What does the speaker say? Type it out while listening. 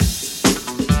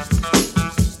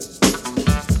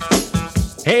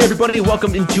Hey, everybody,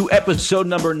 welcome into episode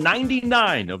number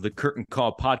 99 of the Curtain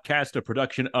Call podcast, a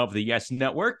production of the Yes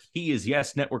Network. He is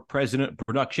Yes Network President of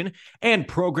Production and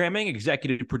Programming,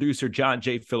 Executive Producer John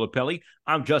J. Filippelli.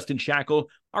 I'm Justin Shackle,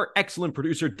 our excellent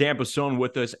producer Dan Bassone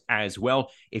with us as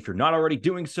well. If you're not already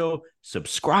doing so,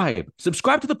 subscribe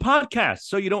to the podcast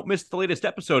so you don't miss the latest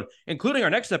episode, including our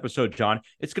next episode, John.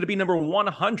 It's going to be number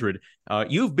 100.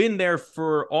 You've been there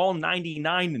for all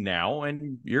 99 now,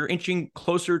 and you're inching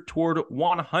closer toward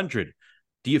 100.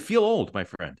 Do you feel old, my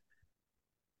friend?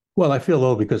 Well, I feel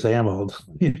old because I am old.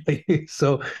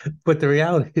 So, but the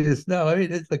reality is, no, I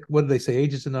mean, it's like, what do they say?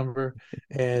 Age is a number,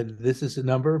 and this is a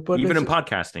number, but Even it's in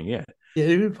podcasting, yeah. yeah,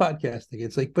 even podcasting.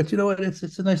 It's like, but you know what?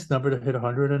 It's a nice number to hit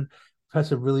 100, and had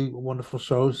some really wonderful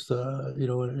shows. In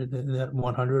that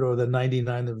 100 or the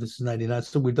 99. If this is 99,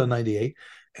 so we've done 98,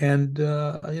 and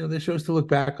there's shows to look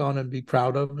back on and be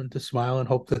proud of, and to smile and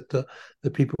hope that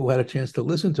the people who had a chance to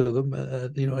listen to them,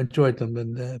 enjoyed them.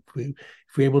 And if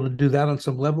we're able to do that on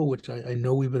some level, which I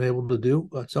know we've been able to do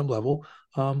at some level,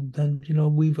 then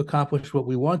we've accomplished what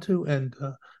we want to,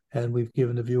 and we've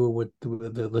given the viewer what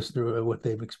the listener what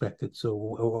they've expected, so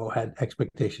or had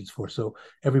expectations for. So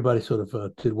everybody sort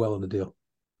of did well in the deal.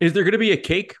 Is there going to be a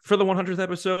cake for the 100th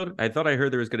episode? I thought I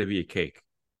heard there was going to be a cake.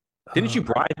 Didn't you Uh,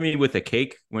 bribe me with a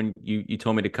cake when you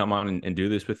told me to come on and do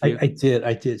this with you? I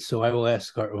did. So I will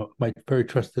ask my very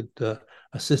trusted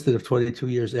assistant of 22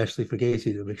 years, Ashley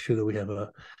Fagazi, to make sure that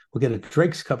we'll get a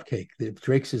Drake's cupcake. If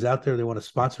Drake's is out there, they want to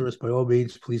sponsor us, by all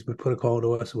means, please put a call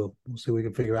to us. We'll see what we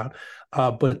can figure out.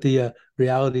 But the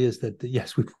reality is that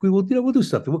yes, we will, we'll do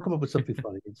something. We'll come up with something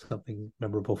funny and something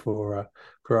memorable for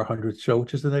our 100th show,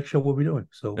 which is the next show we'll be doing.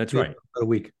 So That's we have right. about a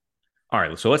week. All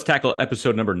right, so let's tackle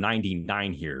episode number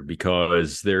 99 here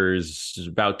because there's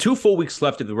about 2 full weeks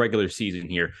left of the regular season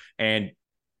here. And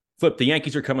Flip, the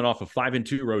Yankees are coming off a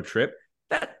 5-2 road trip.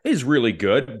 That is really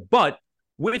good. But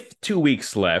with 2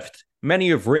 weeks left,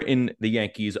 many have written the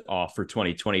Yankees off for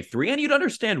 2023, and you'd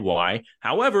understand why.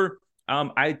 However,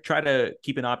 I try to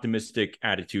keep an optimistic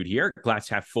attitude here, glass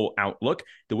half full outlook.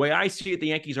 The way I see it, the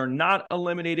Yankees are not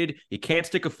eliminated. You can't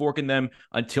stick a fork in them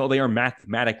until they are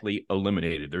mathematically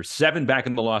eliminated. There's 7 back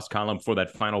in the loss column for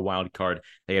that final wild card.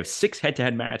 They have 6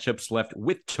 head-to-head matchups left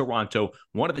with Toronto,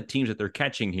 one of the teams that they're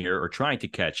catching here or trying to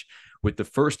catch, with the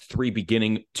first 3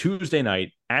 beginning Tuesday night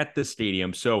at the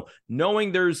stadium. So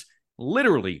knowing there's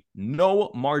literally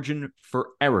no margin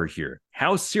for error here,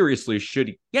 how seriously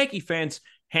should Yankee fans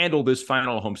handle this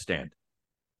final homestand?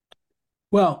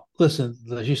 Well, listen,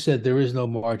 as you said, there is no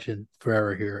margin for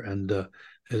error here, and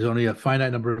there's only a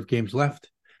finite number of games left.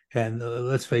 And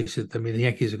let's face it, I mean, the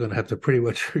Yankees are going to have to pretty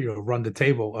much, run the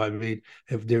table. I mean,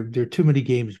 if there are too many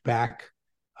games back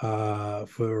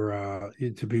for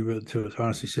to be real, to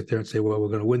honestly sit there and say, well, we're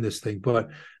going to win this thing. But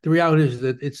the reality is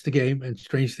that it's the game, and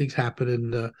strange things happen,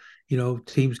 and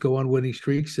teams go on winning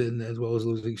streaks and as well as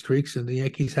losing streaks. And the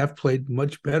Yankees have played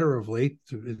much better of late.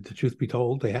 The truth be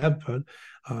told, they have. But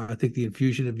I think the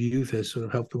infusion of youth has sort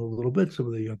of helped them a little bit. Some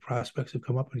of the young prospects have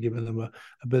come up and given them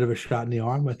a bit of a shot in the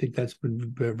arm. I think that's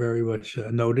been very much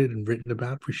noted and written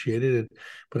about, appreciated.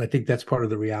 But I think that's part of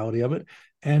the reality of it.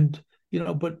 And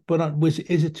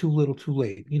is it too little, too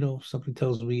late? Something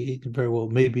tells me it very well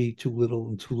maybe too little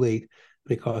and too late,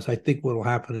 because I think what will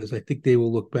happen is I think they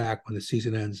will look back when the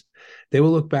season ends. They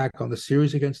will look back on the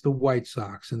series against the White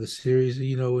Sox and the series,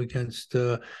 against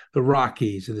the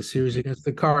Rockies and the series against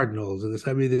the Cardinals. And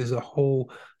I mean, we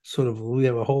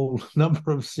have a whole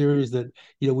number of series that,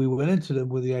 we went into them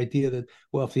with the idea that,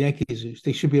 well, if the Yankees,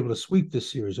 they should be able to sweep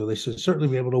this series, or they should certainly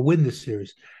be able to win this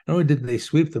series. Not only didn't they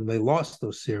sweep them, they lost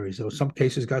those series. Or some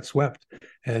cases got swept.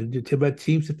 And about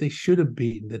teams that they should have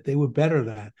beaten, that they were better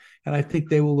than. And I think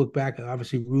they will look back and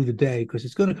obviously rue the day, because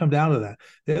it's going to come down to that.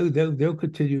 They'll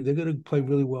continue. They're going to play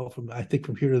really well from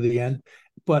here to the end.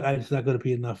 But it's not going to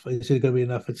be enough. It's going to be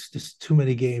enough. It's just too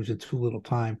many games and too little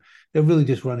time. They're really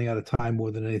just running out of time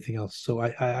more than anything else. So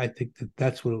I think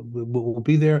that's what will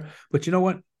be there. But you know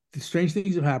what? The strange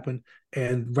things have happened,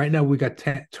 and right now we got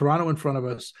Toronto in front of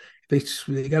us.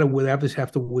 They got to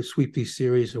have to sweep these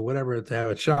series or whatever to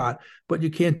have a shot. But you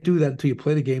can't do that until you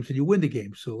play the games and you win the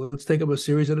game. So let's take them a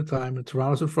series at a time. And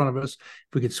Toronto's in front of us.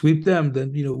 If we can sweep them,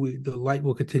 then the light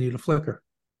will continue to flicker.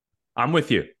 I'm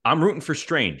with you. I'm rooting for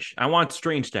Strange. I want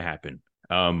Strange to happen.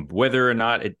 Whether or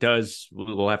not it does,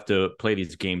 we'll have to play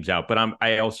these games out. But I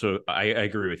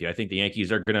agree with you. I think the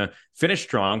Yankees are going to finish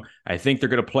strong. I think they're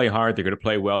going to play hard. They're going to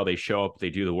play well. They show up. They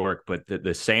do the work. But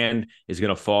the sand is going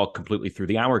to fall completely through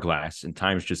the hourglass, and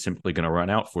time's just simply going to run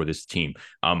out for this team.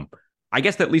 I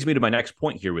guess that leads me to my next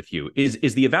point here with you. Is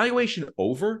the evaluation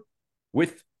over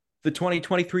with the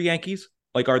 2023 Yankees?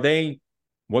 Like, are they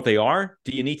what they are?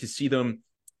 Do you need to see them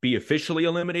be officially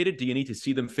eliminated? Do you need to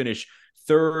see them finish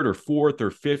third or fourth or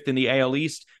fifth in the AL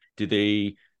East? Do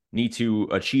they need to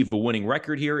achieve a winning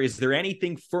record here? Is there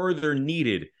anything further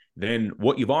needed than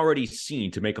what you've already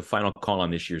seen to make a final call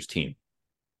on this year's team?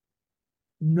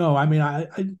 No, I mean, I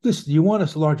listen. You want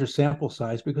a larger sample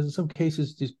size because in some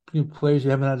cases, these players you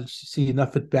haven't had to see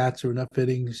enough at bats or enough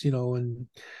innings, and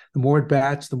the more at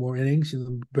bats, the more innings, and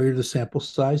the bigger the sample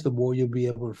size, the more you'll be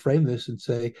able to frame this and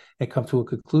say and come to a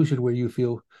conclusion where you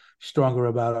feel stronger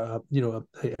about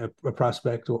a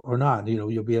prospect or not.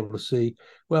 You'll be able to see.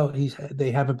 Well, they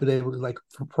haven't been able to like.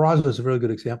 Peraza is a really good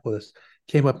example of this.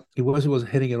 Came up, he wasn't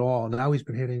hitting at all. Now he's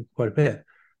been hitting quite a bit.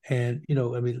 And,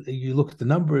 I mean, you look at the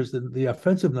numbers, the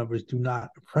offensive numbers do not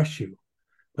impress you.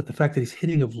 But the fact that he's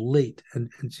hitting of late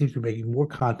and seems to be making more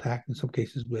contact, in some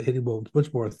cases, but hitting with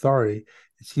much more authority,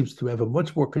 it seems to have a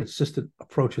much more consistent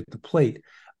approach at the plate.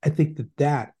 I think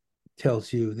that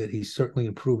tells you that he's certainly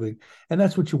improving. And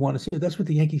that's what you want to see. That's what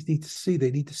the Yankees need to see. They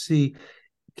need to see,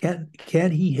 can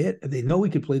he hit? They know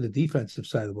he can play the defensive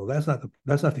side of the ball. That's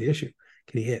not the issue.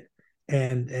 Can he hit?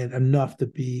 And enough to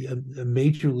be a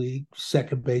major league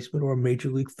second baseman or a major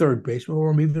league third baseman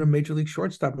or even a major league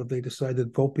shortstop if they decide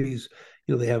that Volpe's,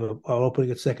 they have an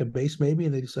opening at second base maybe,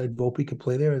 and they decide Volpe can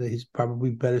play there, and he's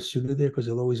probably better suited there because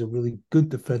he's always a really good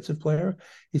defensive player.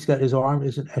 His arm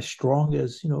isn't as strong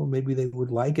as maybe they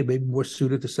would like, and maybe more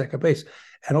suited to second base,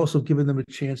 and also giving them a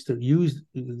chance to use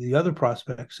the other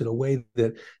prospects in a way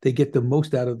that they get the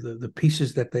most out of the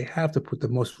pieces that they have to put the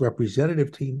most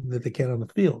representative team that they can on the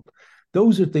field.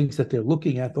 Those are things that they're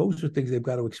looking at. Those are things they've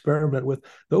got to experiment with.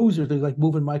 Those are things like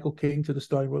moving Michael King to the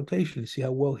starting rotation to see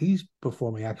how well he's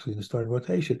performing actually in the starting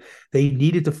rotation. They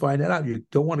needed to find that out. You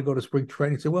don't want to go to spring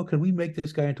training and say, well, can we make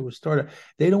this guy into a starter?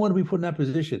 They don't want to be put in that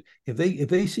position. If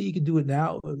they see you can do it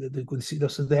now,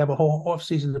 they have a whole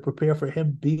offseason to prepare for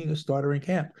him being a starter in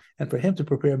camp and for him to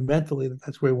prepare mentally that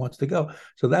that's where he wants to go.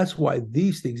 So that's why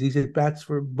these at bats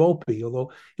for Volpe,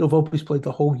 although Volpe's played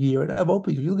the whole year. And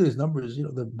Volpe, if you look at his numbers,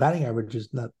 the batting average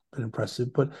is not been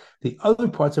impressive, but the other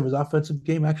parts of his offensive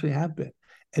game actually have been,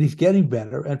 and he's getting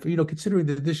better. And considering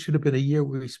that this should have been a year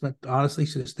where he should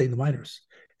have stayed in the minors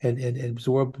and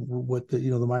absorb what the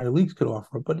minor leagues could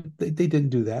offer, but they didn't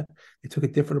do that. They took a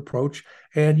different approach,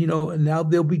 and and now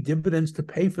there'll be dividends to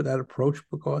pay for that approach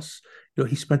because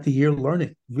he spent the year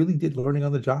learning, really did learning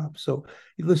on the job. So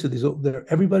listen,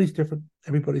 everybody's different,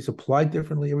 everybody's applied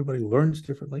differently, everybody learns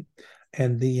differently.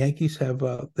 And the Yankees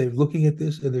they're looking at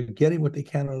this and they're getting what they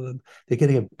can out of them. They're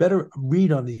getting a better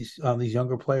read on these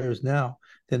younger players now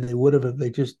than they would have if they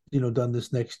just done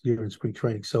this next year in spring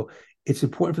training. So it's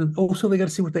important for them. Also, they got to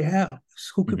see what they have.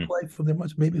 Who can play from their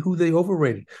months? Maybe who they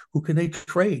overrated. Who can they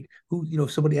trade? Who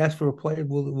somebody asked for a player.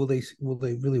 Will they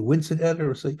really wince at it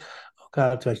or say, oh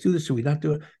God, should I do this? Should we not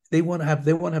do it? They want to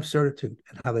have certitude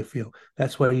in how they feel.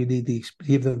 That's why you need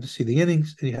give them to see the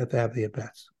innings, and you have to have the at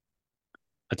bats.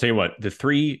 I'll tell you what, the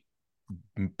three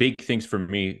big things for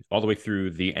me all the way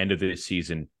through the end of this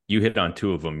season, you hit on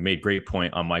two of them. You made great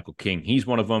point on Michael King. He's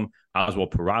one of them.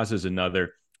 Oswald Peraza is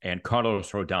another. And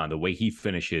Carlos Rodon, the way he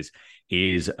finishes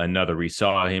is another. We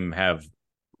saw him have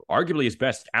arguably his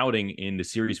best outing in the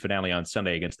series finale on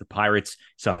Sunday against the Pirates,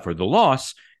 suffered the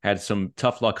loss, had some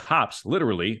tough luck hops,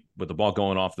 literally, with the ball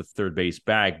going off the third base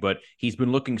bag, but he's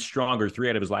been looking stronger 3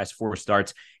 out of his last 4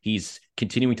 starts. He's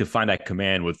continuing to find that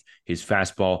command with his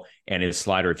fastball and his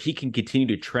slider. If he can continue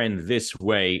to trend this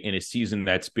way in a season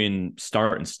that's been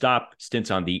start and stop, stints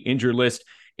on the injured list,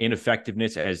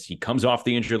 ineffectiveness as he comes off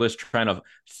the injured list, trying to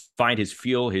find his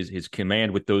feel, his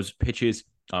command with those pitches,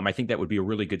 I think that would be a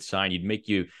really good sign. You'd make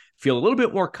you feel a little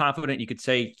bit more confident. You could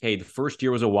say, hey, the first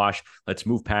year was a wash. Let's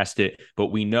move past it. But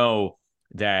we know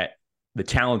that the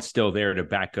talent's still there to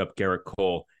back up Garrett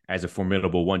Cole as a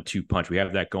formidable 1-2 punch. We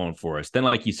have that going for us. Then,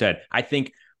 like you said, I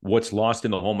think what's lost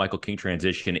in the whole Michael King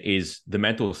transition is the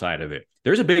mental side of it.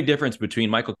 There's a big difference between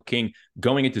Michael King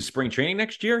going into spring training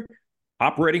next year,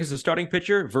 operating as a starting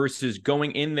pitcher, versus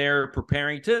going in there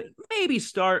preparing to maybe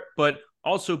start, but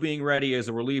also being ready as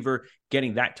a reliever,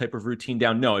 getting that type of routine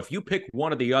down. No, if you pick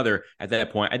one or the other at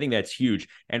that point, I think that's huge.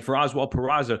 And for Oswald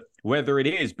Peraza, whether it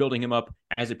is building him up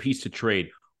as a piece to trade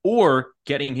or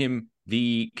getting him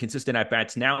the consistent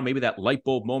at-bats now, maybe that light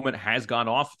bulb moment has gone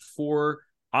off for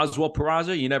Oswald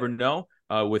Peraza. You never know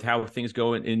with how things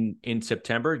go in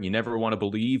September. You never want to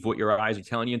believe what your eyes are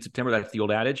telling you in September. That's the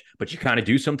old adage, but you kind of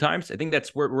do sometimes. I think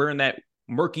that's where we're in that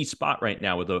murky spot right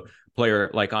now with a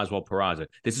player like Oswald Peraza.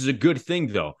 This is a good thing,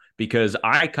 though, because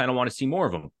I kind of want to see more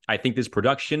of him. I think this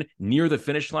production near the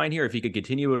finish line here, if he could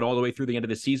continue it all the way through the end of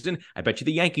the season, I bet you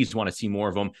the Yankees want to see more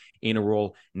of him in a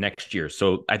role next year.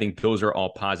 So I think those are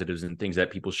all positives and things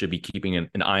that people should be keeping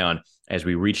an eye on as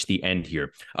we reach the end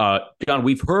here. John,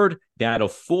 we've heard that a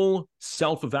full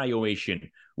self-evaluation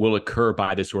will occur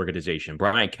by this organization.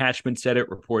 Brian Cashman said it.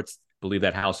 Reports believe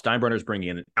that Hal Steinbrenner is bringing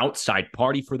in an outside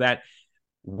party for that.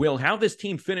 Will how this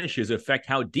team finishes affect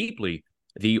how deeply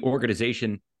the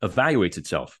organization evaluates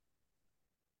itself?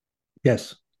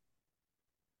 Yes,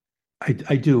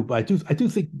 I do. But I do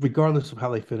think regardless of how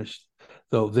they finish,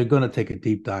 though, they're going to take a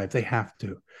deep dive. They have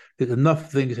to.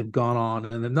 Enough things have gone on,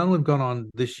 and they've not only gone on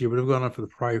this year, but have gone on for the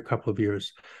prior couple of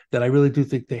years, that I really do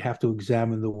think they have to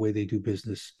examine the way they do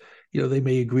business. They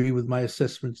may agree with my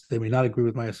assessments. They may not agree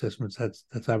with my assessments.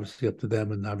 That's obviously up to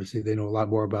them, and obviously they know a lot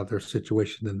more about their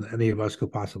situation than any of us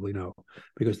could possibly know,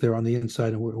 because they're on the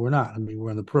inside and we're not. I mean, we're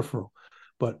on the peripheral,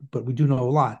 but we do know a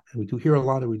lot, and we do hear a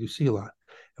lot, and we do see a lot,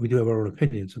 and we do have our own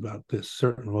opinions about this,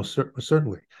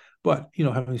 certainly. But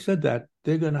having said that,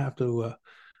 they're going to have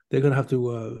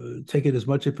to take in as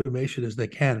much information as they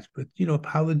can. But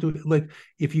how they do it. Like,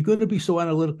 if you're going to be so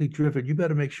analytically driven, you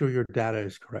better make sure your data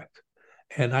is correct.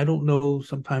 And I don't know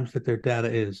sometimes that their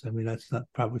data is. I mean, that's not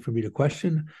probably for me to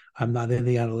question. I'm not in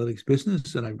the analytics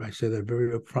business, and I say that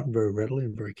very upfront, and very readily,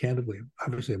 and very candidly.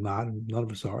 Obviously, I'm not, and none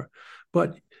of us are.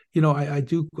 But I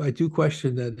do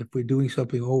question that if we're doing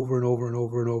something over and over and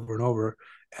over and over and over,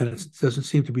 and it doesn't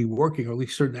seem to be working, or at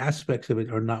least certain aspects of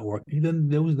it are not working, then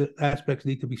those aspects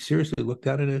need to be seriously looked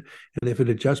at. And if an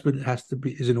adjustment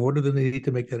is in order, then they need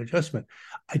to make that adjustment.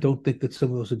 I don't think that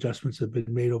some of those adjustments have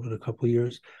been made over the couple of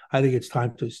years. I think it's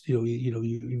time to,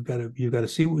 you've got to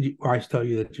see what I tell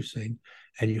you that you're seeing,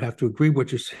 and you have to agree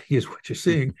what you're seeing is what you're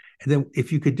seeing. And then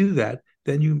if you could do that,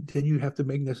 then you have to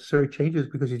make necessary changes,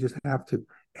 because you just have to.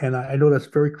 And I know that's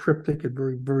very cryptic and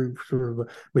very, very sort of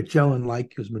Magellan-like,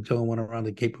 because Magellan went around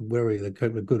the Cape of Where, the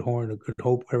Good Horn, a Good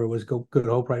Hope, wherever it was, Good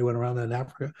Hope, right? He went around in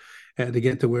Africa and to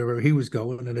get to wherever he was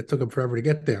going, and it took him forever to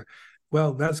get there.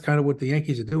 Well, that's kind of what the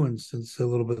Yankees are doing since a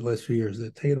little bit the last few years.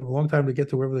 They're taking a long time to get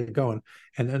to wherever they're going,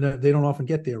 and they don't often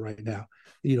get there right now.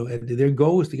 And their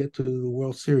goal is to get to the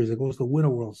World Series. Their goal is to win a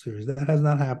World Series. That has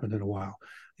not happened in a while.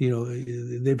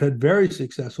 They've had very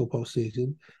successful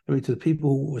postseason. I mean, to the people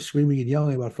who were screaming and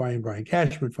yelling about firing Brian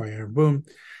Cashman, firing Aaron Boone,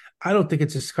 I don't think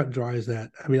it's as cut and dry as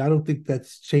that. I mean, I don't think that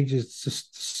changes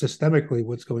systemically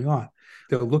what's going on.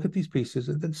 They'll look at these pieces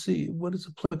and then see what is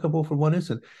applicable from what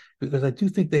isn't, because I do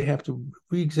think they have to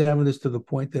re-examine this to the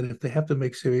point that if they have to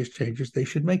make serious changes, they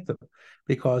should make them,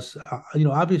 because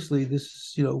obviously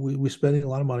this, we're spending a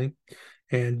lot of money.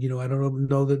 And, I don't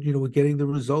know that, we're getting the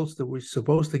results that we're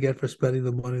supposed to get for spending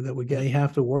the money that we're getting. They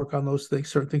have to work on those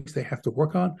things, certain things they have to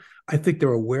work on. I think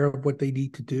they're aware of what they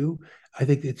need to do. I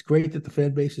think it's great that the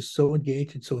fan base is so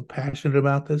engaged and so passionate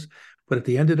about this. But at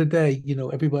the end of the day,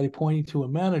 everybody pointing to a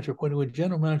manager, pointing to a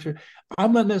general manager,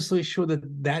 I'm not necessarily sure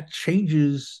that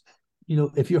changes.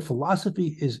 If your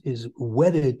philosophy is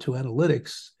wedded to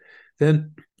analytics,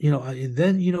 then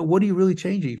what are you really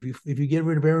changing? If you get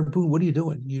rid of Aaron Boone, what are you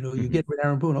doing? You get rid of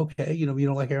Aaron Boone, okay. You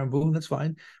don't like Aaron Boone, that's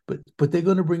fine. But they're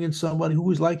going to bring in somebody who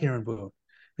is like Aaron Boone,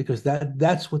 because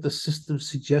that's what the system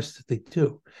suggests that they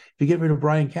do. If you get rid of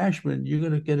Brian Cashman, you're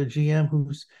going to get a GM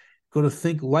who's going to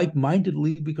think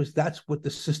like-mindedly, because that's what the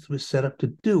system is set up to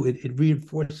do. It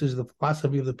reinforces the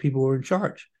philosophy of the people who are in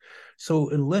charge. So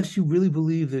unless you really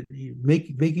believe that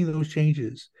making those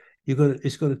changes,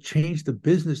 it's going to change the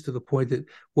business to the point that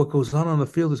what goes on the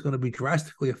field is going to be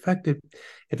drastically affected.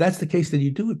 If that's the case, then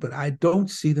you do it. But I don't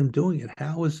see them doing it.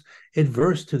 Hal is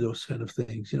adverse to those kind of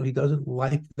things. He doesn't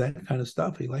like that kind of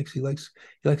stuff. He likes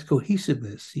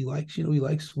cohesiveness. He likes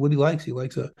what he likes. He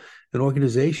likes an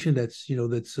organization that's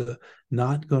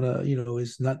not gonna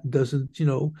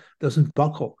doesn't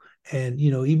buckle. And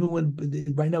even when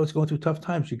right now it's going through tough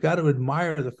times, you got to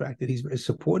admire the fact that he's as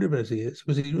supportive as he is,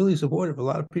 because he's really supportive. A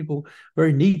lot of people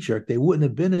very knee jerk; they wouldn't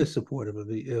have been as supportive of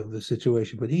the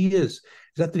situation, but he is.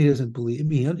 It's not that he doesn't believe. I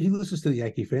mean, he listens to the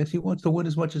Yankee fans. He wants to win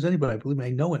as much as anybody. I believe me,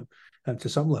 I know him to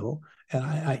some level,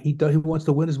 and he wants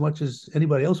to win as much as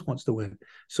anybody else wants to win.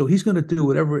 So he's going to do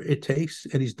whatever it takes,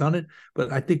 and he's done it.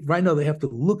 But I think right now they have to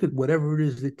look at whatever it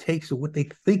is it takes, or what they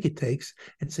think it takes,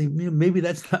 and say, maybe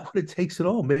that's not what it takes at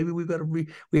all. Maybe we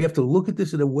have to look at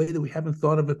this in a way that we haven't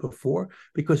thought of it before,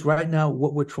 because right now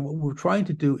what we're trying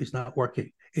to do is not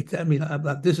working.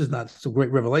 This is not some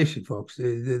great revelation, folks.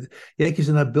 The Yankees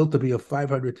are not built to be a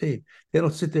 500 team. They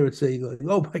don't sit there and say,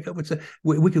 "Oh my God,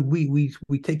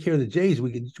 we take care of the Jays.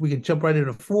 We can jump right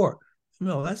into 4."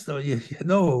 No, that's no,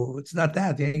 no, it's not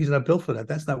that. The Yankees are not built for that.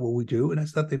 That's not what we do, and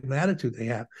that's not the attitude they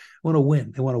have. They want to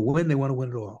win. They want to win. They want to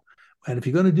win it all. And if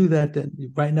you're going to do that, then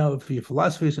right now, if your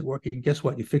philosophy isn't working, guess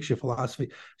what? You fix your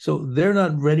philosophy. So they're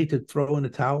not ready to throw in the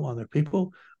towel on their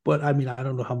people. But I mean, I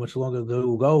don't know how much longer they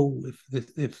will go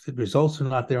if the results are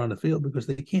not there on the field because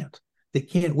they can't. They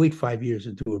can't wait 5 years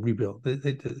to do a rebuild.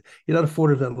 You're not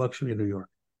afforded that luxury in New York.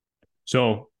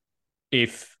 So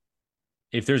if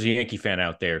there's a Yankee fan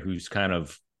out there who's kind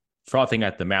of frothing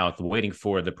at the mouth, waiting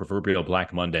for the proverbial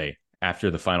Black Monday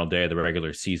after the final day of the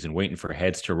regular season, waiting for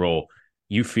heads to roll,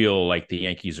 you feel like the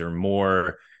Yankees are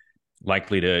more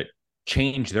likely to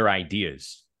change their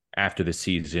ideas after the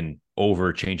season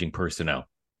over changing personnel.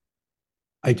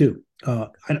 I do.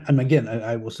 And again,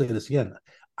 I will say this again.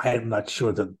 I am not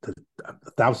sure that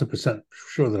 1,000%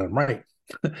 sure that I'm right,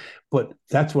 but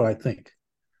that's what I think.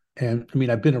 And I mean,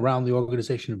 I've been around the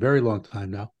organization a very long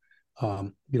time now.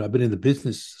 I've been in the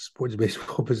business, sports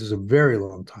baseball business, a very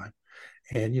long time.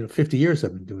 And 50 years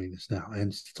I've been doing this now,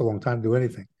 and it's a long time to do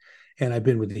anything. And I've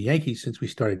been with the Yankees since we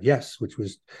started Yes, which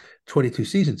was 22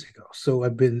 seasons ago. So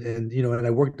I've been, and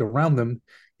I worked around them,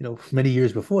 many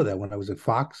years before that when I was at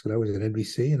Fox and I was at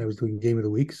NBC and I was doing Game of the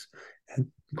Weeks and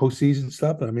postseason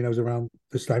stuff. And I mean, I was around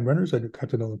the Steinbrenners. I got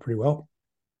to know them pretty well.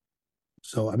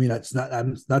 So I mean,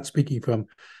 I'm not speaking from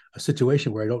a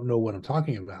situation where I don't know what I'm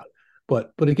talking about.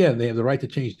 But again, they have the right to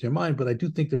change their mind. But I do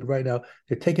think that right now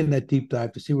they're taking that deep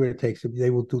dive to see where it takes them. They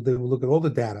will look at all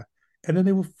the data, and then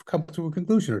they will come to a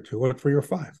conclusion or two, or three or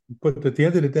five. But at the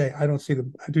end of the day, I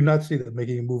do not see them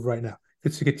making a move right now.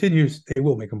 If it continues, they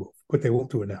will make a move, but they won't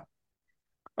do it now.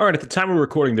 All right, at the time we're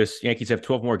recording this, Yankees have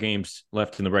 12 more games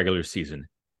left in the regular season.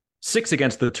 6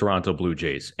 against the Toronto Blue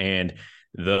Jays. And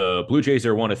the Blue Jays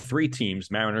are one of 3 teams,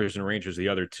 Mariners and Rangers the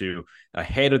other 2,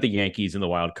 ahead of the Yankees in the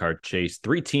wild card chase.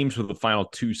 3 teams for the final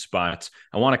 2 spots.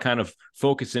 I want to kind of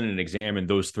focus in and examine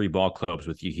those 3 ball clubs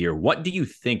with you here. What do you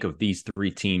think of these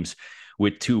 3 teams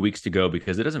with 2 weeks to go?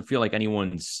 Because it doesn't feel like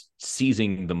anyone's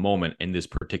seizing the moment in this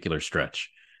particular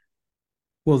stretch.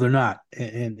 Well, they're not,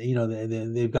 and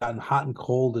they've gotten hot and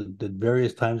cold at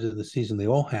various times of the season. They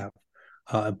all have,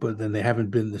 but then they haven't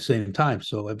been the same time.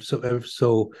 So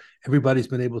everybody's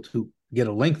been able to get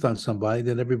a length on somebody,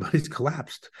 then everybody's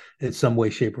collapsed in some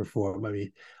way, shape, or form. I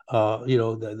mean,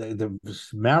 the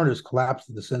Mariners collapsed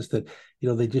in the sense that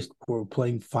they just were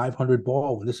playing 500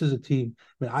 ball. When this is a team,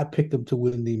 I mean, I picked them to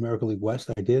win the American League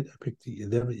West. I did. I picked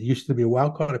them. It used to be a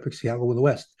wild card. I picked Seattle to win the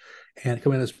West, and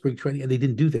coming out of spring training, and they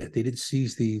didn't do that. They didn't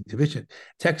seize the division.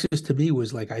 Texas, to me,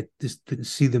 was like I just didn't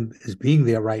see them as being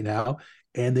there right now.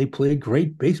 And they played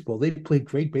great baseball. They played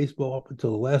great baseball up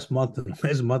until the last month, and the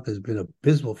last month has been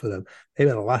abysmal for them. They've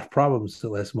had a lot of problems the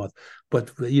last month.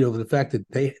 But the fact that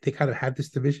they kind of had this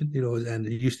division, and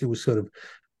it used to was sort of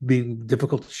being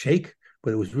difficult to shake,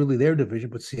 but it was really their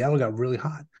division. But Seattle got really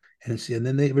hot, and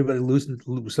then everybody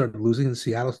started losing, and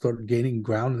Seattle started gaining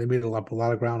ground, and they made a lot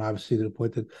of ground, obviously, to the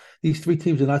point that these 3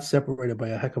 teams are not separated by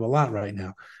a heck of a lot right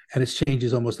now, and it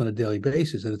changes almost on a daily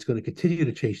basis, and it's going to continue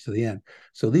to change to the end.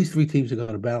 So these 3 teams are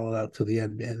going to battle it out to the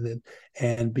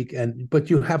end, but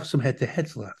you have some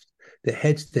head-to-heads left. The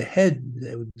head-to-head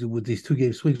with these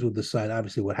 2-game swings will decide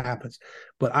obviously what happens.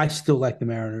 But I still like the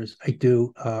Mariners. I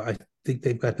do. I think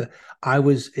they've got I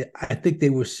think they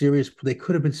were serious. They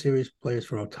could have been serious players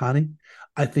for Ohtani.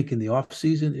 I think in the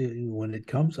offseason, when it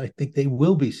comes, I think they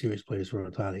will be serious players for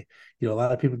Ohtani. A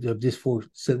lot of people have just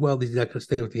said, well, he's not going to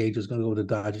stay with the Angels, going to go with the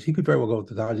Dodgers. He could very well go with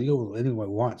the Dodgers. He can go anywhere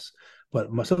he wants. But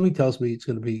something tells me it's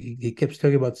going to be, he keeps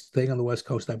talking about staying on the West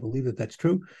Coast. I believe that that's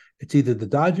true. It's either the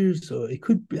Dodgers or it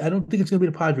could be, I don't think it's going to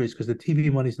be the Padres because the TV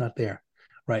money's not there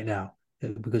right now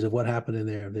because of what happened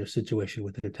in their situation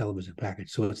with their television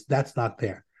package. So that's not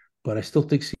there. But I still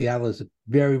think Seattle is a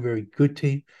very, very good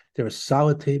team. They're a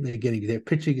solid team. Their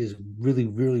pitching is really,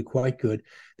 really quite good.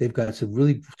 They've got some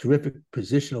really terrific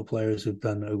positional players who've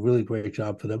done a really great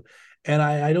job for them. And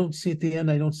I don't see at the end,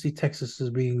 I don't see Texas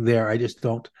as being there. I just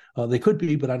don't. They could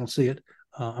be, but I don't see it.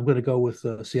 I'm going to go with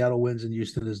Seattle wins and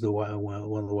Houston is one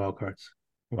of the wild cards.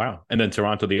 Wow. And then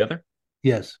Toronto the other?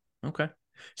 Yes. Okay.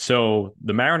 So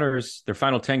the Mariners, their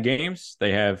final 10 games,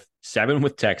 they have 7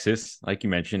 with Texas, like you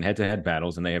mentioned, head-to-head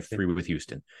battles, and they have 3 with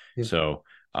Houston. Yeah. So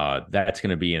that's going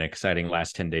to be an exciting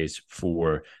last 10 days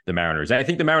for the Mariners. I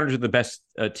think the Mariners are the best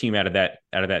team out of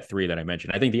that 3 that I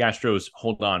mentioned. I think the Astros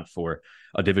hold on for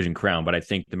a division crown, but I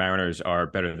think the Mariners are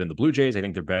better than the Blue Jays. I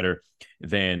think they're better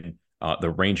than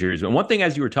the Rangers. And one thing,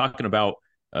 as you were talking about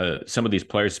some of these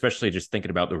players, especially just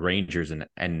thinking about the Rangers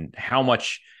and how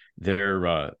much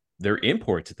their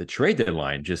imports at the trade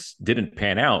deadline just didn't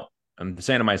pan out. I'm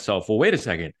saying to myself, well, wait a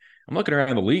second. I'm looking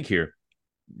around the league here.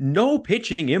 No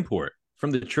pitching import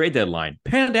from the trade deadline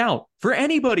panned out for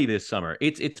anybody this summer.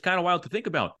 It's kind of wild to think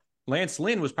about. Lance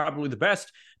Lynn was probably the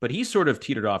best, but he's sort of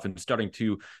teetered off and starting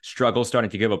to struggle,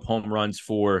 starting to give up home runs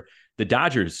for the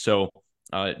Dodgers. So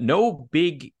no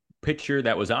big pitcher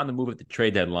that was on the move at the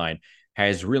trade deadline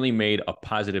has really made a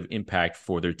positive impact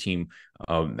for their team,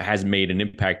 has made an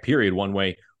impact, period, one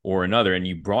way or another. And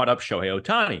you brought up Shohei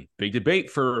Ohtani. Big debate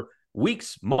for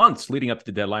weeks, months leading up to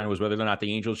the deadline was whether or not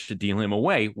the Angels should deal him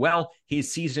away. Well,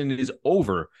 his season is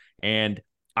over, and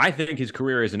I think his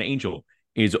career as an Angel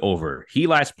is over. He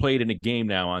last played in a game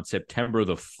now on September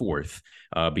the 4th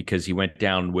because he went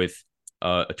down with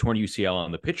a torn UCL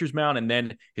on the pitcher's mound, and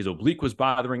then his oblique was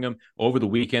bothering him. Over the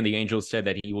weekend, the Angels said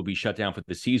that he will be shut down for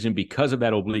the season because of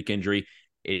that oblique injury.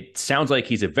 It sounds like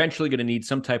he's eventually going to need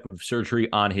some type of surgery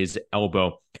on his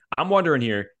elbow. I'm wondering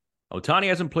here, Ohtani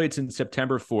hasn't played since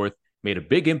September 4th, made a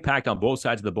big impact on both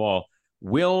sides of the ball.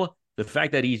 Will the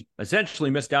fact that he's essentially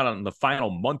missed out on the final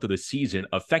month of the season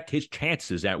affect his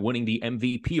chances at winning the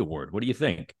MVP award? What do you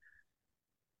think?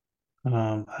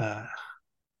 I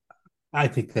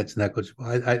think that's negligible.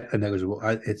 Negligible.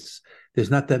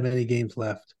 There's not that many games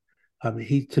left. I mean,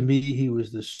 he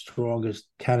was the strongest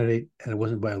candidate, and it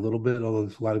wasn't by a little bit.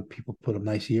 Although a lot of people put up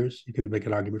nice years, you could make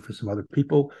an argument for some other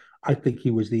people. I think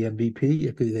he was the MVP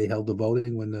if they held the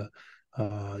voting when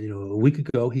a week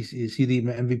ago. Is he the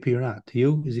MVP or not? To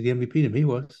you, is he the MVP? To me, he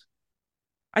was.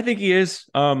 I think he is.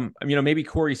 Maybe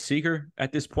Corey Seager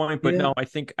at this point, but no, I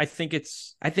think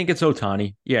it's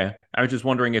Ohtani. Yeah, I was just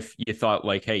wondering if you thought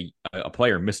like, hey, a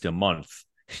player missed a month.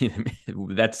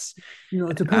 That's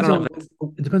it depends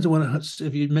on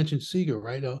if you mentioned Seager,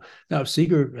 right? Now if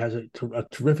Seager has a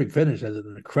terrific finish, has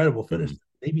an incredible finish,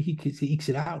 maybe he ekes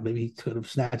it out. Maybe he sort of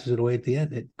snatches it away at the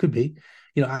end. It could be.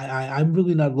 I'm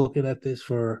really not looking at this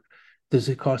for, does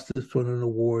it cost us for an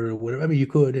award or whatever? I mean, you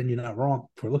could, and you're not wrong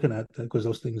for looking at that because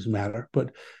those things matter.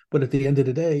 But at the end of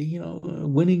the day,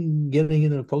 winning, getting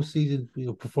into the postseason,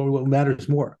 performing what matters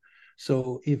more.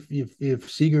 So if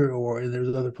Seager or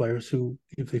there's other players who,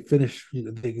 if they finish,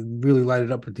 they can really light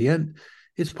it up at the end.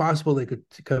 It's possible they could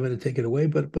come in and take it away,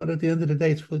 but at the end of the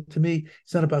day, to me,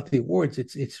 it's not about the awards.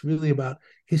 It's really about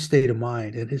his state of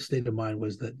mind, and his state of mind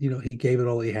was that he gave it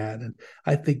all he had, and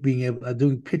I think being able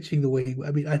doing pitching the way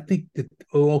I think that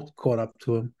all caught up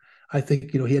to him. I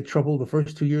think he had trouble the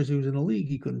first 2 years he was in the league.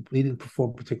 He didn't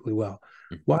perform particularly well.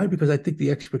 Why? Because I think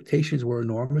the expectations were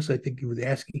enormous. I think he was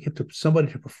asking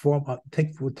somebody to perform,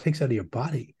 take what takes out of your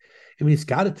body. I mean, it's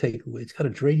got to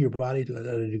drain your body to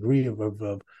a degree of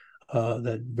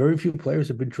that very few players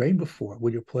have been trained before.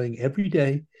 When you're playing every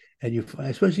day, and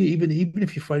especially even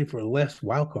if you're fighting for a last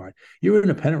wild card, you're in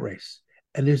a pennant race,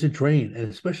 and there's a drain.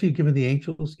 And especially given the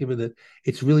Angels, given that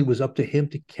it's really was up to him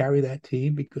to carry that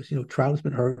team, because Trout has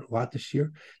been hurt a lot this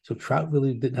year, so Trout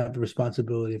really didn't have the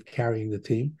responsibility of carrying the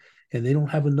team, and they don't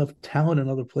have enough talent in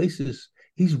other places.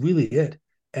 He's really it,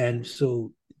 and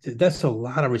so that's a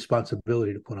lot of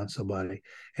responsibility to put on somebody.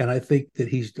 And I think that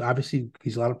he's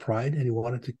a lot of pride, and he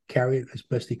wanted to carry it as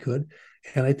best he could.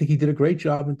 And I think he did a great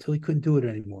job until he couldn't do it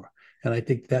anymore. And I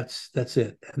think that's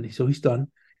it. And so he's done.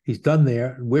 He's done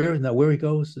there. Where he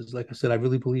goes is, like I said, I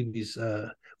really believe he's.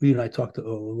 We and I talked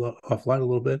offline a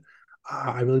little bit.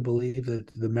 I really believe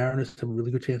that the Mariners have a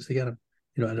really good chance to get him.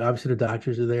 And obviously the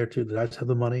Dodgers are there too. The Dodgers have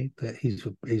the money. That he's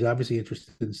obviously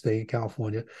interested in staying in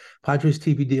California. Padres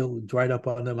TV deal dried up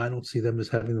on them. I don't see them as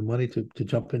having the money to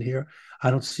jump in here.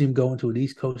 I don't see him going to an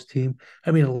East Coast team.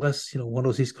 I mean, unless one of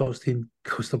those East Coast teams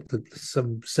goes up to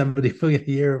some 70 million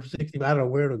a year or 60. I don't know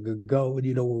where to go.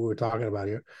 And what we're talking about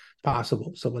here. It's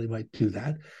possible somebody might do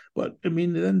that. But I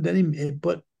mean,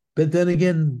 but then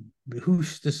again,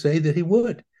 who's to say that he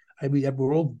would? I mean,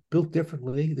 we're all built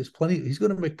differently. There's plenty. He's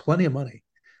going to make plenty of money,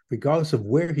 regardless of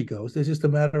where he goes. There's just a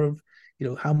matter of,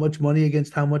 how much money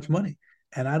against how much money.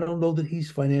 And I don't know that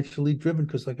he's financially driven,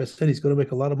 because, like I said, he's going to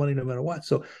make a lot of money no matter what.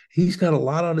 So he's got a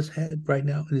lot on his head right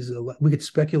now. And we could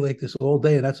speculate this all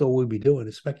day, and that's all we'd be doing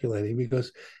is speculating,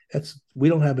 because we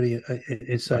don't have any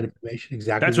inside information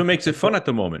exactly. That's what makes it fun at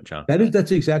the moment, John.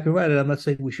 That's exactly right. And I'm not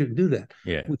saying we shouldn't do that.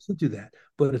 Yeah, we should do that.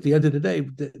 But at the end of the day,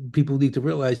 people need to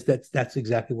realize that's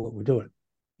exactly what we're doing.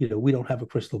 We don't have a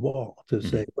crystal ball to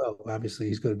say, well, obviously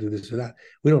he's going to do this or that.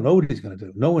 We don't know what he's going to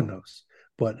do. No one knows.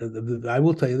 But I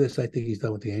will tell you this: I think he's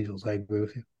done with the Angels. I agree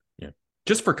with you. Yeah.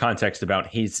 Just for context about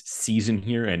his season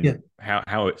here and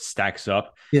how it stacks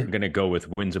up, I'm going to go with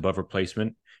wins above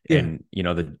replacement. Yeah. And,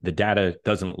 the data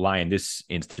doesn't lie in this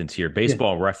instance here.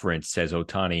 Baseball Reference says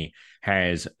Ohtani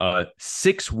has a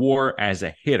 6 WAR as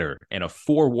a hitter and a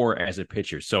 4 WAR as a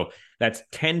pitcher. So that's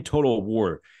 10 total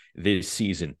WAR this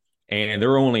season. And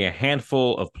there are only a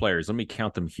handful of players. Let me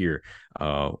count them here.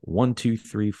 1, 2,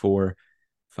 3, 4,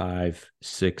 Five,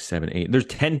 six, seven, eight. There's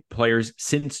 10 players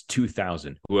since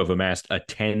 2000 who have amassed a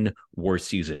 10 WAR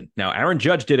season. Now, Aaron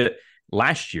Judge did it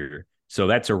last year, so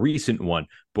that's a recent one.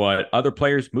 But other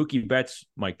players, Mookie Betts,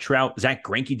 Mike Trout, Zach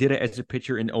Greinke did it as a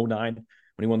pitcher in '09 when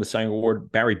he won the Cy Young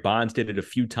Award. Barry Bonds did it a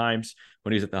few times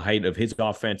when he was at the height of his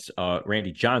offense.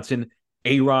 Randy Johnson,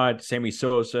 A-Rod, Sammy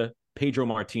Sosa, Pedro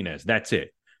Martinez. That's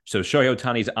it. So Shohei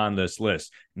Ohtani's on this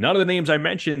list. None of the names I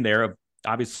mentioned there have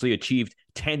obviously achieved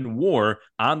 10 WAR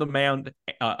on the mound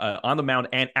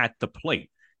and at the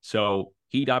plate. So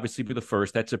he'd obviously be the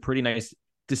first. That's a pretty nice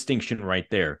distinction right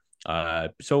there.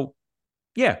 So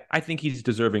yeah, I think he's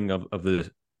deserving of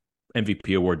the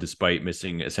MVP award despite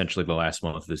missing essentially the last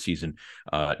month of the season,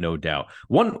 no doubt.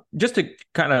 One, just to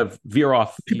kind of veer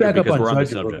off here because we're on the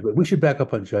subject. We should back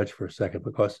up on Judge for a second,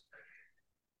 because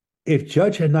if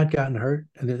Judge had not gotten hurt,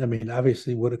 and then, I mean,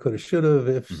 obviously woulda, coulda,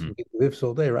 shoulda, ifs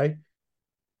all day, right?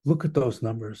 Look at those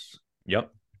numbers.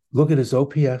 Yep. Look at his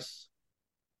OPS,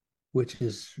 which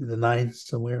is in the nines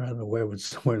somewhere. I don't know where, but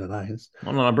somewhere in the nines.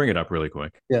 Well, no, I'll bring it up really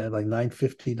quick. Yeah, like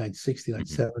 950, 960,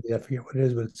 970. I forget what it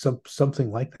is, but it's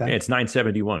something like that. Yeah, it's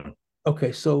 971.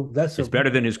 Okay, so it's better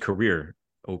than his career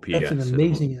OPS. That's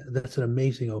an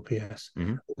amazing OPS.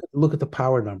 Look at the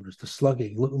power numbers, the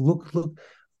slugging. Look.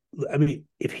 I mean,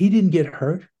 if he didn't get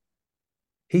hurt,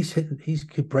 he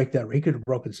could break that. He could have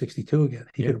broken 62 again.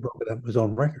 He could have broken his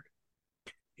own record.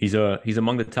 He's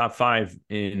among the top 5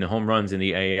 in home runs in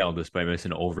the AL, despite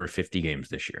missing over 50 games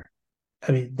this year.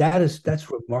 I mean, that's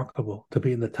remarkable to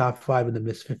be in the top 5 and to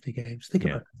miss 50 games. Think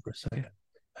about that for a second.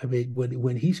 I mean,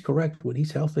 when he's correct, when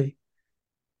he's healthy,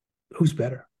 who's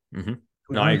better?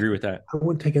 No, I agree with that. I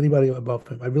wouldn't take anybody above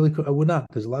him. I really could. I would not.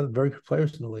 There's a lot of very good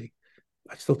players in the league.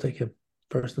 I'd still take him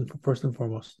first and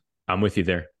foremost. I'm with you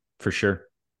there for sure.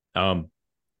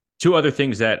 Two other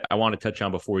things that I want to touch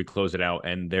on before we close it out,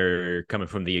 and they're coming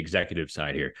from the executive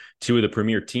side here. 2 of the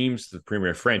premier teams, the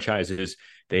premier franchises,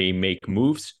 they make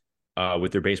moves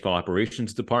with their baseball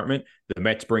operations department. The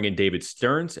Mets bring in David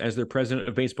Stearns as their president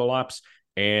of baseball ops,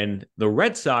 and the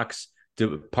Red Sox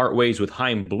part ways with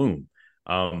Chaim Bloom.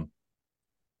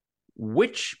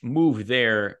 Which move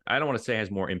there, I don't want to say has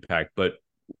more impact, but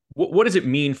what does it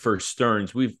mean for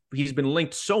Stearns? He's been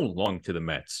linked so long to the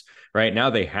Mets, right? Now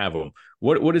they have him.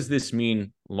 What does this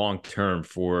mean long term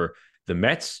for the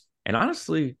Mets and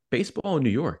honestly baseball in New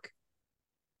York?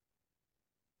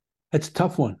 It's a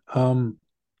tough one.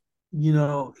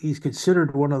 He's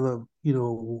considered one of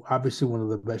the, obviously one of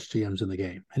the best GMs in the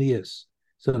game, and he is.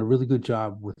 He's done a really good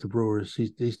job with the Brewers.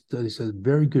 He's a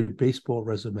very good baseball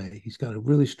resume. He's got a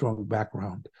really strong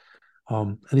background,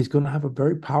 and he's going to have a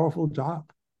very powerful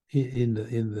job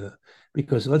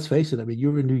because let's face it. I mean,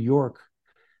 you're in New York,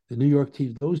 the New York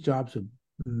team. Those jobs are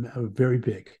very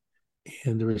big,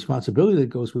 and the responsibility that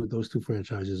goes with those 2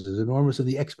 franchises is enormous, and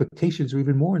the expectations are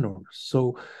even more enormous.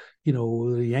 So,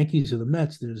 the Yankees and the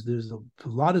Mets, there's a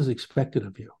lot is expected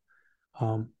of you.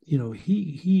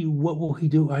 What will he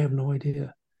do? I have no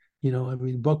idea. I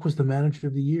mean, Buck was the manager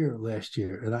of the year last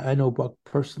year, and I know Buck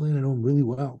personally, and I know him really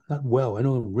well. Not well, I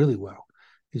know him really well.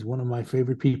 He's one of my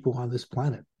favorite people on this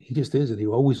planet. He just is, and he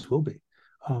always will be.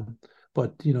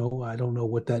 But I don't know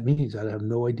what that means. I have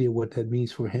no idea what that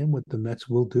means for him. What the Mets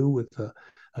will do with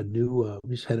a new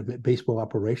head of baseball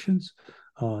operations.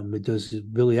 Does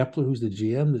Billy Epler, who's the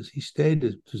GM, does he stay?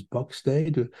 Does Buck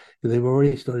stay? They've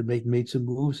already started made some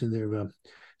moves in their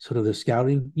sort of the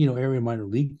scouting area, minor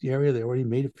league area. They already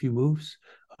made a few moves.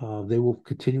 They will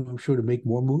continue, I'm sure, to make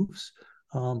more moves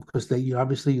because they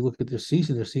obviously, you look at their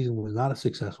season. Their season was not a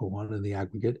successful one in the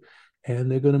aggregate, and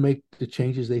they're going to make the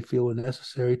changes they feel are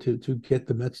necessary to get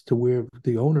the Mets to where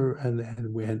the owner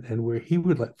and where he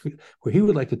would like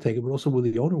to take it, but also where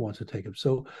the owner wants to take him.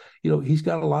 So he's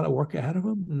got a lot of work ahead of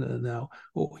him. And now,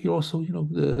 he also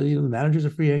the manager's a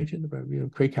free agent.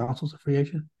 Craig Counsell's a free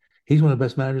agent. He's one of the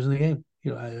best managers in the game.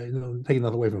 Taking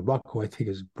nothing away from Buck, who I think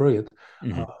is brilliant.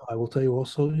 I will tell you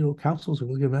also, Counsell's a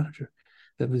really good manager.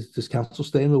 That means, does Counsell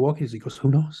stay in Milwaukee? He goes,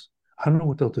 who knows? I don't know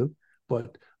what they'll do,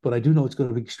 but I do know it's going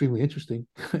to be extremely interesting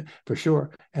for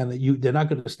sure. And that they're not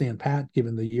going to stand pat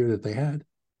given the year that they had.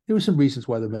 There were some reasons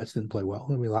why the Mets didn't play well.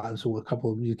 I mean, so a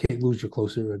couple of you can't lose your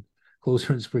closer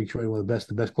in spring training, one of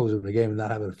the best closer in the game, and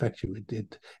not have it affect you.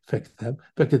 It affected them,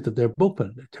 affected their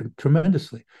bullpen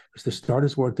tremendously because the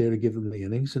starters weren't there to give them the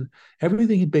innings, and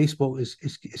everything in baseball is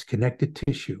connected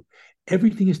tissue.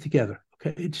 Everything is together.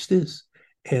 Okay, it just is,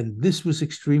 and this was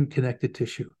extreme connected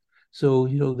tissue. So,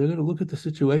 they're going to look at the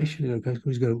situation.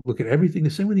 He's going to look at everything. The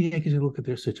same way the Yankees are going to look at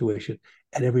their situation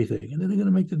and everything. And then they're going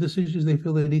to make the decisions they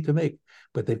feel they need to make.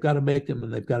 But they've got to make them,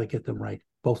 and they've got to get them right.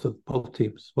 Both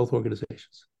teams, both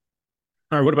organizations.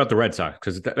 All right, what about the Red Sox?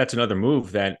 Because that's another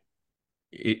move that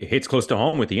it hits close to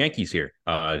home with the Yankees here.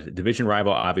 Division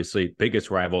rival, obviously,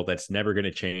 biggest rival. That's never going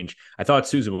to change. I thought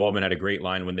Susan Waldman had a great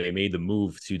line when they made the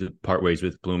move to part ways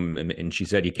with Bloom, and she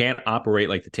said, "You can't operate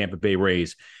like the Tampa Bay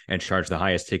Rays and charge the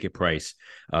highest ticket price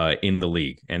in the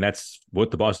league." And that's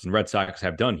what the Boston Red Sox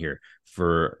have done here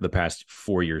for the past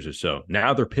 4 years or so.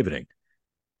 Now they're pivoting.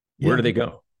 Where do they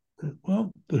go?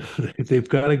 Well, they've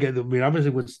got to get. I mean,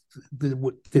 obviously, what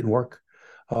didn't work.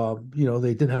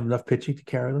 They didn't have enough pitching to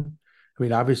carry them. I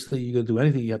mean, obviously, you're going to do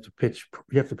anything, you have to pitch.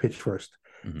 You have to pitch first,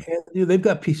 and they've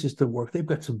got pieces to work. They've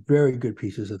got some very good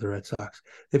pieces at the Red Sox.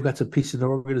 They've got some pieces in the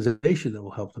organization that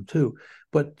will help them too.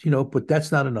 But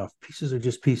that's not enough. Pieces are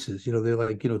just pieces. They're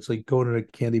like it's like going in a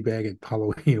candy bag at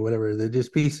Halloween or whatever. They're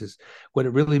just pieces. What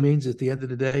it really means at the end of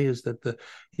the day is that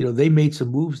they made some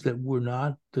moves that were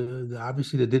not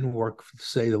obviously that didn't work, to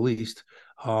say the least.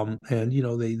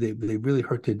 They really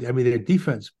hurt. Their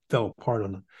defense fell apart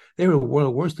on them. They were one of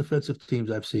the worst defensive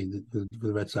teams I've seen for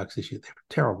the Red Sox this year. They were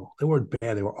terrible. They weren't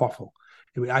bad. They were awful.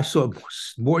 I mean, I saw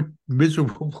more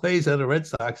miserable plays out of the Red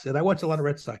Sox, and I watched a lot of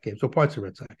Red Sox games, or parts of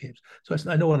Red Sox games. So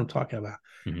I know what I'm talking about.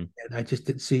 And I just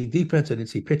didn't see defense. I didn't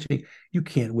see pitching. You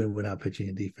can't win without pitching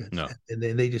and defense. No. And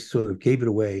then they just sort of gave it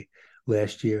away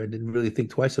last year and didn't really think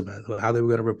twice about it, how they were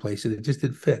going to replace it. It just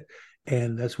didn't fit.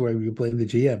 And that's where you blame the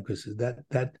GM, because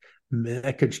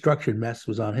that construction mess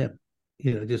was on him.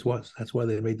 It just was. That's why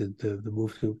they made the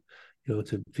move to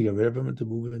get rid of him and to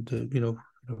move him to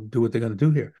do what they're going to do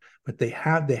here. But they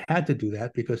had to do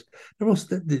that because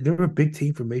they're a big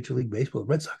team for Major League Baseball. The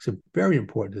Red Sox are very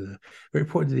important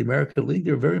to the American League.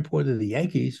 They're very important to the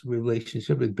Yankees'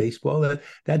 relationship with baseball.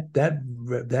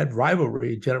 That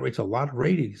rivalry generates a lot of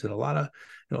ratings and a lot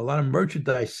of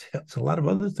merchandise sales, and a lot of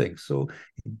other things. So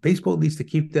baseball needs to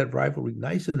keep that rivalry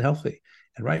nice and healthy.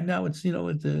 And right now,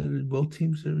 both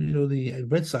teams are, the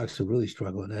Red Sox are really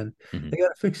struggling, and they got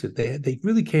to fix it. They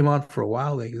really came on for a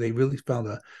while. They really found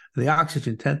the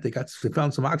oxygen tent. They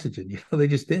found some oxygen. They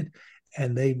just did,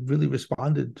 and they really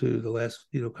responded to the last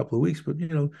couple of weeks. But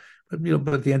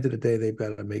at the end of the day, they've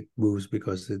got to make moves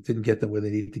because it didn't get them where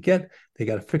they needed to get. They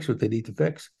got to fix what they need to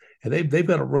fix, and they've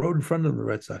got a road in front of them. The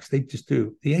Red Sox, they just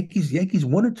do. The Yankees,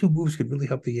 one or two moves could really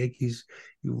help the Yankees.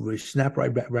 You snap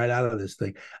right out of this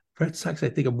thing. Red Sox, I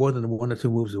think, are more than one or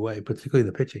two moves away, particularly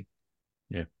the pitching.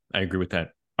 Yeah, I agree with that.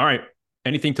 All right.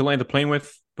 Anything to land the plane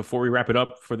with before we wrap it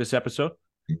up for this episode?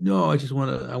 No, I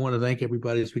want to thank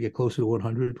everybody as we get closer to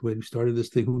 100. When we started this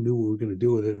thing, who knew what we were going to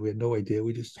do with it? We had no idea.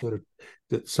 We just sort of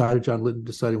decided, John Litton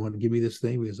decided he wanted to give me this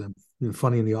thing because I'm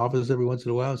funny in the office every once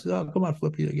in a while. I said, "Oh, come on,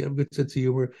 Flip, you have a good sense of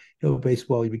humor.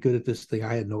 Baseball, you'd be good at this thing."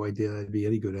 I had no idea I'd be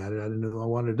any good at it. I didn't know I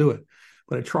wanted to do it.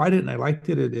 But I tried it and I liked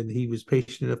it, and he was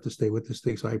patient enough to stay with this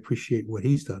thing. So I appreciate what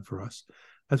he's done for us.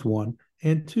 That's one.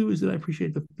 And two is that I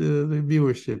appreciate the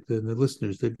viewership and the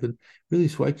listeners. They've been really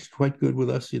quite good with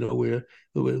us. We're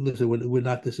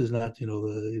not. This is not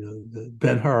the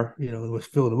Ben-Hur. Was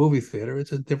filling a movie theater.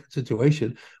 It's a different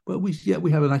situation. But we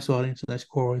have a nice audience, a nice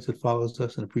core audience that follows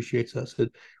us and appreciates us. And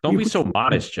don't be so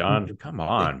modest, John. Come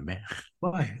on, man.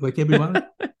 Why? I can't be modest.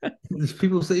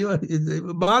 People say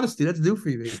modesty. That's new for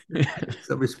you in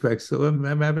some respects. So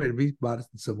I'm happy to be modest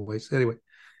in some ways. Anyway,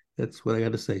 that's what I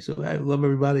got to say. So I love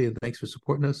everybody and thanks for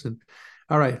supporting us. And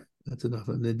all right, that's enough.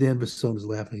 And Dan Basone is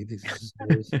laughing. He thinks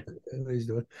this is what he's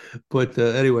doing. But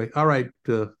anyway, all right.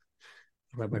 All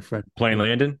right, my friend. Plane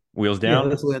landing, wheels down. Yeah,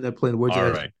 let's land that plane. Words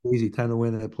all right. Easy time to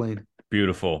win that plane.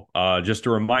 Beautiful. Just a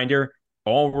reminder.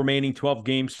 All remaining 12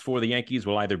 games for the Yankees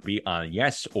will either be on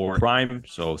Yes or Prime,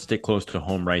 so stick close to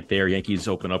home right there. Yankees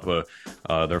open up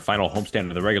their final homestand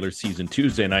of the regular season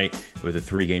Tuesday night with a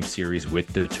 3-game series with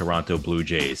the Toronto Blue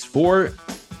Jays. For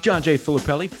John J.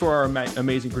 Filippelli, for our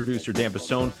amazing producer, Dan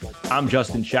Basone, I'm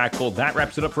Justin Shackle. That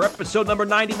wraps it up for episode number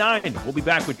 99. We'll be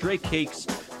back with Drake Cakes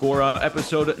for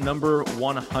episode number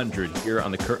 100 here on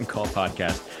the Curtain Call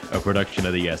Podcast, a production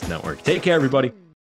of the Yes Network. Take care, everybody.